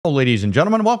Hello, ladies and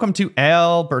gentlemen, welcome to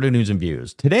Alberta News and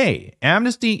Views. Today,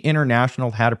 Amnesty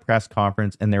International had a press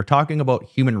conference and they're talking about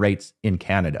human rights in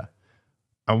Canada.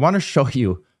 I want to show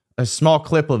you a small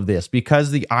clip of this because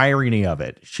the irony of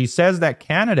it. She says that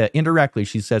Canada, indirectly,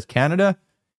 she says Canada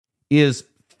is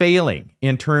failing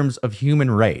in terms of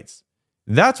human rights.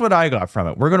 That's what I got from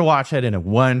it. We're going to watch that in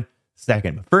 1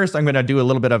 second. But first, I'm going to do a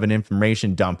little bit of an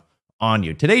information dump on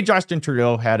you. Today, Justin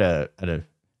Trudeau had an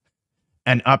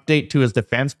update to his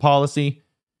defense policy.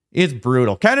 Is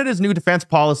brutal. Canada's new defense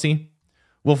policy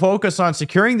will focus on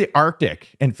securing the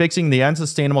Arctic and fixing the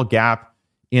unsustainable gap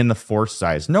in the force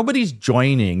size. Nobody's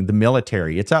joining the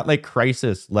military. It's at like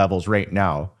crisis levels right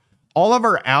now. All of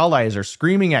our allies are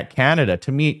screaming at Canada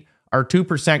to meet our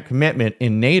 2% commitment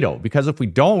in NATO, because if we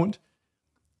don't,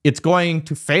 it's going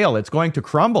to fail. It's going to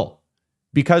crumble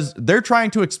because they're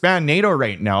trying to expand NATO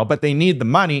right now, but they need the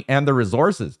money and the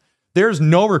resources. There's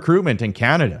no recruitment in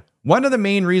Canada. One of the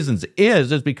main reasons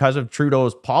is because of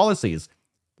Trudeau's policies,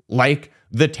 like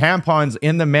the tampons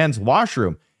in the men's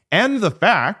washroom, and the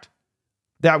fact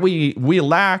that we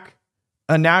lack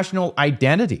a national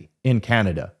identity in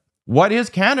Canada. What is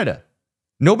Canada?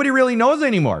 Nobody really knows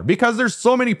anymore because there's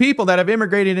so many people that have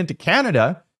immigrated into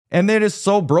Canada and it is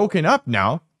so broken up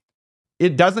now.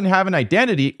 It doesn't have an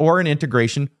identity or an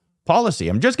integration policy.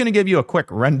 I'm just going to give you a quick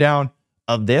rundown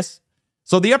of this.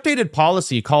 So the updated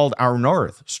policy, called Our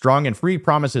North, Strong and Free,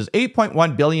 promises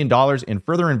 $8.1 billion in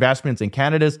further investments in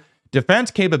Canada's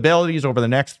defense capabilities over the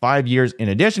next 5 years, in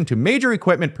addition to major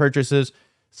equipment purchases,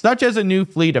 such as a new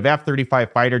fleet of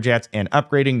F-35 fighter jets and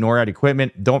upgrading NORAD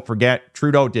equipment. Don't forget,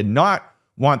 Trudeau did not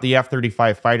want the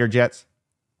F-35 fighter jets.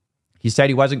 He said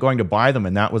he wasn't going to buy them,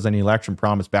 and that was an election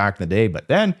promise back in the day. But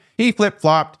then he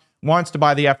flip-flopped, wants to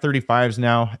buy the F-35s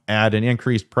now at an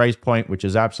increased price point, which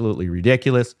is absolutely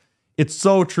ridiculous. It's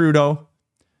so Trudeau.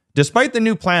 Despite the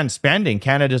new planned spending,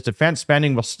 Canada's defense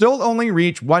spending will still only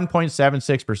reach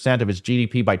 1.76% of its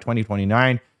GDP by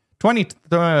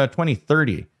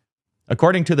 2030,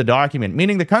 according to the document,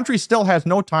 meaning the country still has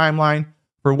no timeline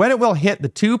for when it will hit the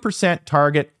 2%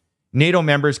 target NATO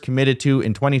members committed to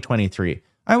in 2023.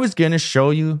 I was going to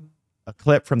show you a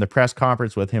clip from the press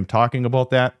conference with him talking about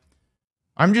that.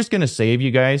 I'm just going to save you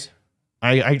guys.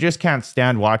 I just can't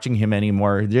stand watching him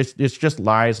anymore. It's just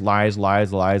lies, lies,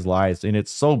 lies, lies, lies. And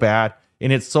it's so bad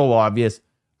and it's so obvious.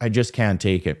 I just can't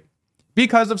take it.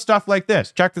 Because of stuff like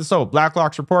this. Check this out.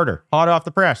 Blacklock's reporter, hot off the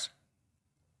press.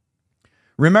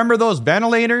 Remember those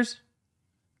ventilators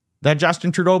that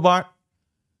Justin Trudeau bought?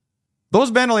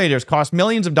 Those ventilators cost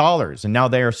millions of dollars, and now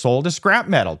they are sold as scrap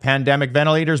metal. Pandemic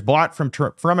ventilators bought from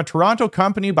a Toronto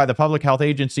company by the Public Health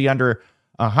Agency under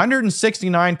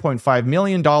 $169.5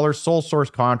 million sole source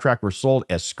contract were sold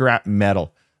as scrap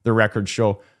metal, the records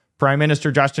show. Prime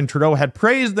Minister Justin Trudeau had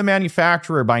praised the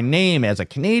manufacturer by name as a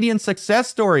Canadian success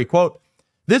story. Quote,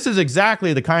 "This is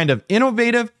exactly the kind of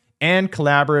innovative and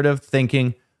collaborative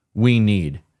thinking we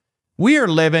need." We are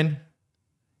living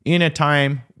in a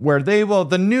time where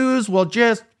the news will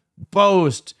just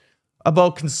boast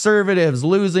about conservatives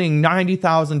losing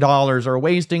 $90,000 or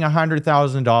wasting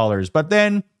 $100,000. But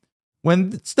then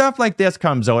when stuff like this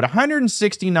comes out,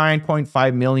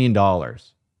 $169.5 million,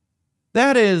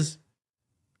 that is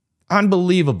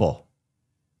unbelievable.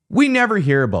 We never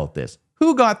hear about this.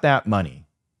 Who got that money?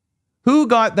 Who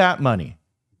got that money?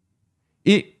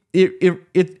 It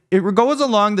goes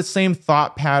along the same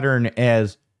thought pattern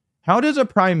as, how does a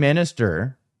prime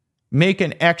minister make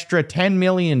an extra $10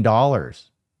 million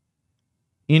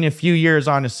in a few years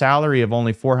on a salary of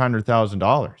only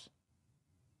 $400,000?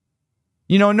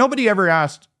 You know, nobody ever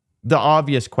asked the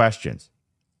obvious questions.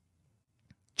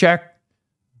 Check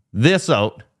this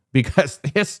out, because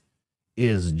this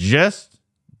is just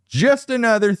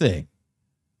another thing.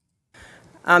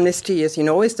 Amnesty, as you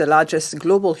know, is the largest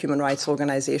global human rights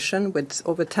organization with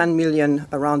over 10 million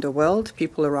around the world,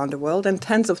 people around the world, and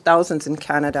tens of thousands in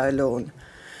Canada alone.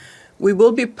 We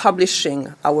will be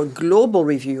publishing our global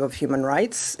review of human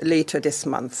rights later this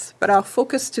month, but our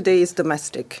focus today is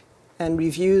domestic and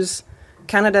reviews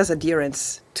Canada's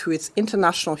adherence to its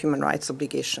international human rights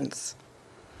obligations.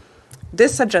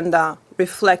 This agenda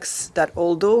reflects that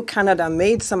although Canada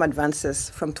made some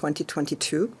advances from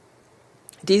 2022,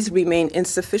 these remain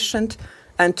insufficient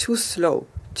and too slow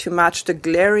to match the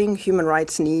glaring human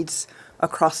rights needs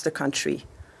across the country,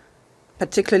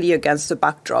 particularly against the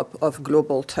backdrop of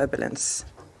global turbulence.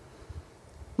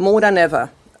 More than ever,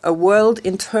 a world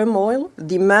in turmoil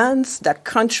demands that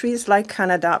countries like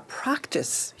Canada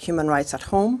practice human rights at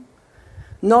home,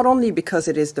 not only because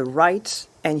it is the right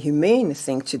and humane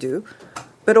thing to do,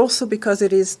 but also because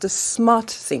it is the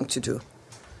smart thing to do.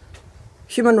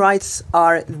 Human rights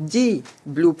are the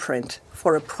blueprint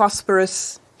for a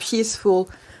prosperous, peaceful,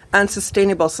 and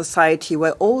sustainable society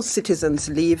where all citizens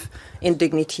live in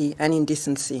dignity and in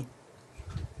decency.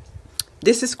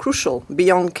 This is crucial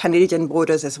beyond Canadian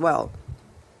borders as well.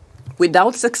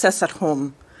 Without success at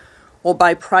home, or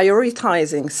by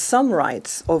prioritizing some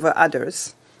rights over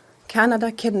others,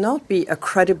 Canada cannot be a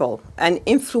credible and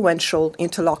influential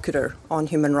interlocutor on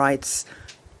human rights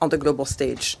on the global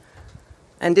stage.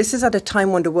 And this is at a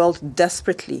time when the world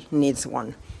desperately needs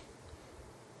one.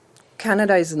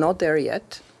 Canada is not there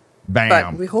yet, Bam.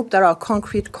 but we hope that our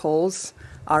concrete calls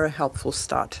are a helpful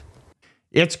start.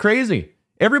 It's crazy.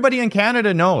 Everybody in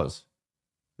Canada knows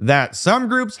that some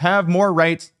groups have more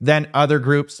rights than other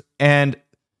groups, and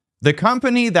the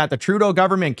company that the Trudeau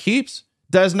government keeps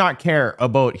does not care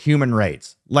about human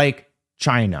rights, like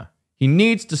China. He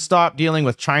needs to stop dealing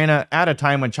with China at a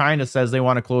time when China says they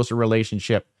want a closer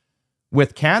relationship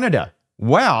with Canada.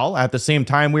 Well, at the same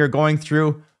time, we are going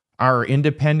through our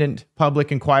independent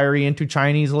public inquiry into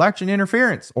Chinese election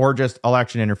interference, or just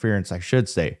election interference, I should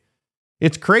say.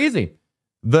 It's crazy.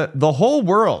 The whole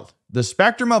world, the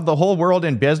spectrum of the whole world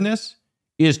in business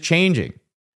is changing.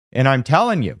 And I'm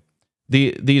telling you,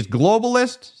 these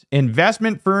globalists,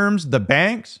 investment firms, the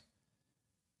banks,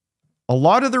 a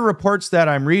lot of the reports that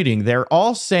I'm reading, they're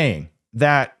all saying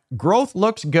that growth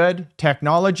looks good,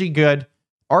 technology good,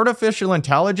 artificial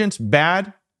intelligence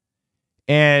bad,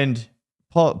 and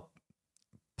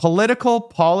political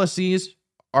policies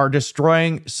are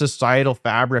destroying societal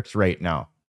fabrics right now.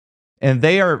 And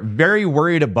they are very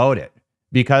worried about it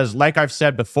because, like I've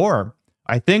said before,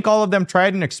 I think all of them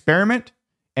tried an experiment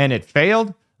and it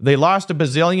failed. They lost $1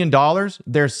 bazillion.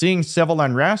 They're seeing civil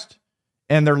unrest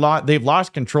and they've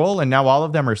lost control, and now all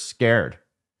of them are scared.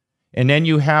 And then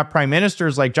you have prime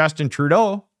ministers like Justin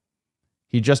Trudeau.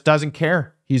 He just doesn't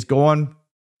care. He's going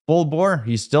full bore.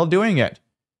 He's still doing it.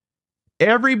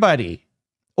 Everybody,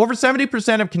 over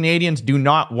 70% of Canadians do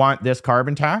not want this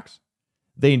carbon tax.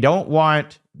 They don't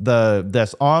want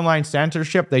this online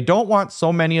censorship. They don't want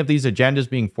so many of these agendas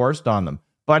being forced on them,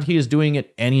 but he is doing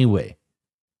it anyway.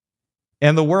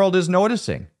 And the world is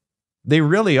noticing. They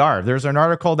really are. There's an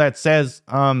article that says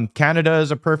Canada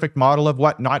is a perfect model of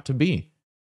what not to be.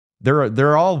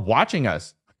 They're all watching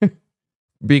us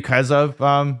because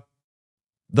of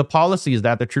the policies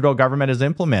that the Trudeau government has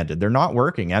implemented. They're not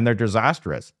working and they're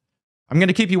disastrous. I'm going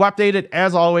to keep you updated,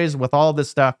 as always, with all of this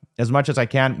stuff as much as I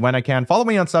can, when I can. Follow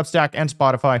me on Substack and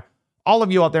Spotify. All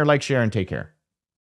of you out there, like, share, and take care.